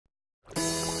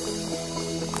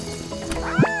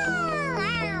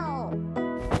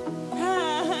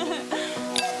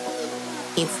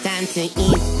It's time to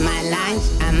eat my lunch.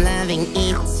 I'm loving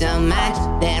it so much.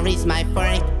 There is my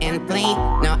fork and plate.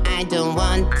 No, I don't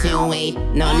want to wait.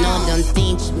 No, no, don't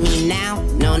teach me now.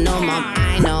 No, no, mom,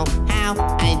 I know how.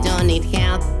 I don't need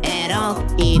help at all.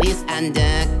 It is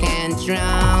under control.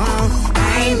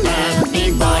 I'm a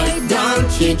big boy.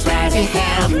 Don't you try to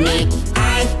help me.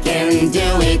 I can do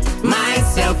it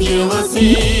myself. You will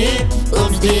see.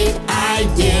 Oops, did I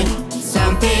do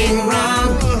something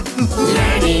wrong?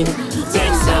 Learning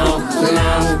takes so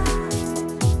long.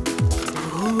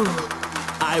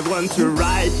 I want to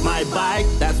ride my bike,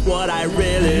 that's what I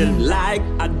really like.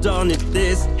 I don't need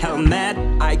this helmet,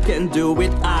 I can do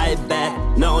it, I bet.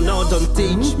 No, no, don't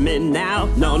teach me now.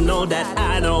 No, no, that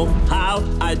I know how.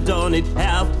 I don't need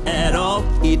help at all.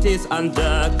 It is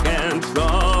under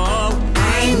control.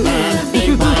 I'm a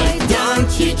big boy,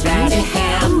 don't you try to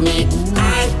help me.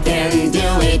 I can do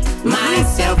it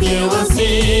myself, you will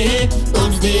see.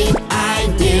 Oops, did I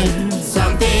do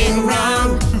something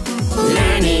wrong?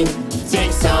 Learning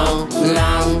takes so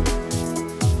long.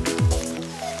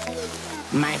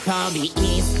 My hobby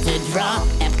is to draw,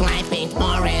 apply paint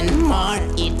more and more.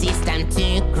 It is time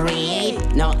to create.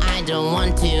 No, I don't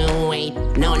want to wait.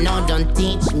 No, no, don't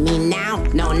teach me now.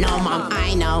 No, no, mom,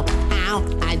 I know how.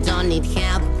 I don't need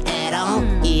help at all.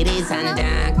 It is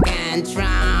under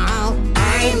control.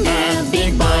 I'm a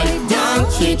big boy,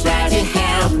 don't you try to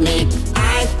help me.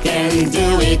 I can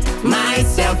do it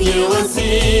myself, you will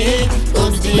see.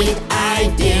 Oops, did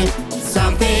I do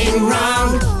something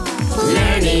wrong?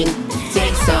 Learning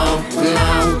takes so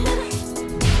long.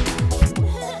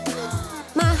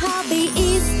 My hobby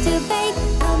is to bake.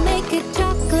 I'll make a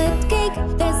chocolate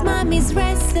cake. There's mommy's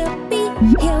recipe.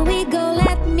 Here we go,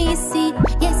 let me see.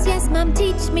 Yes, yes, mom,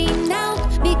 teach me now.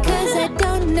 Because I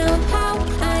don't know how.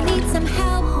 I need some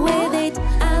help with it.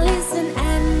 I'll listen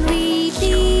and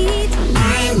repeat.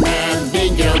 I'm a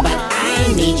big girl, but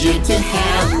I need you to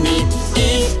help me.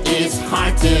 It is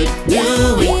hard to do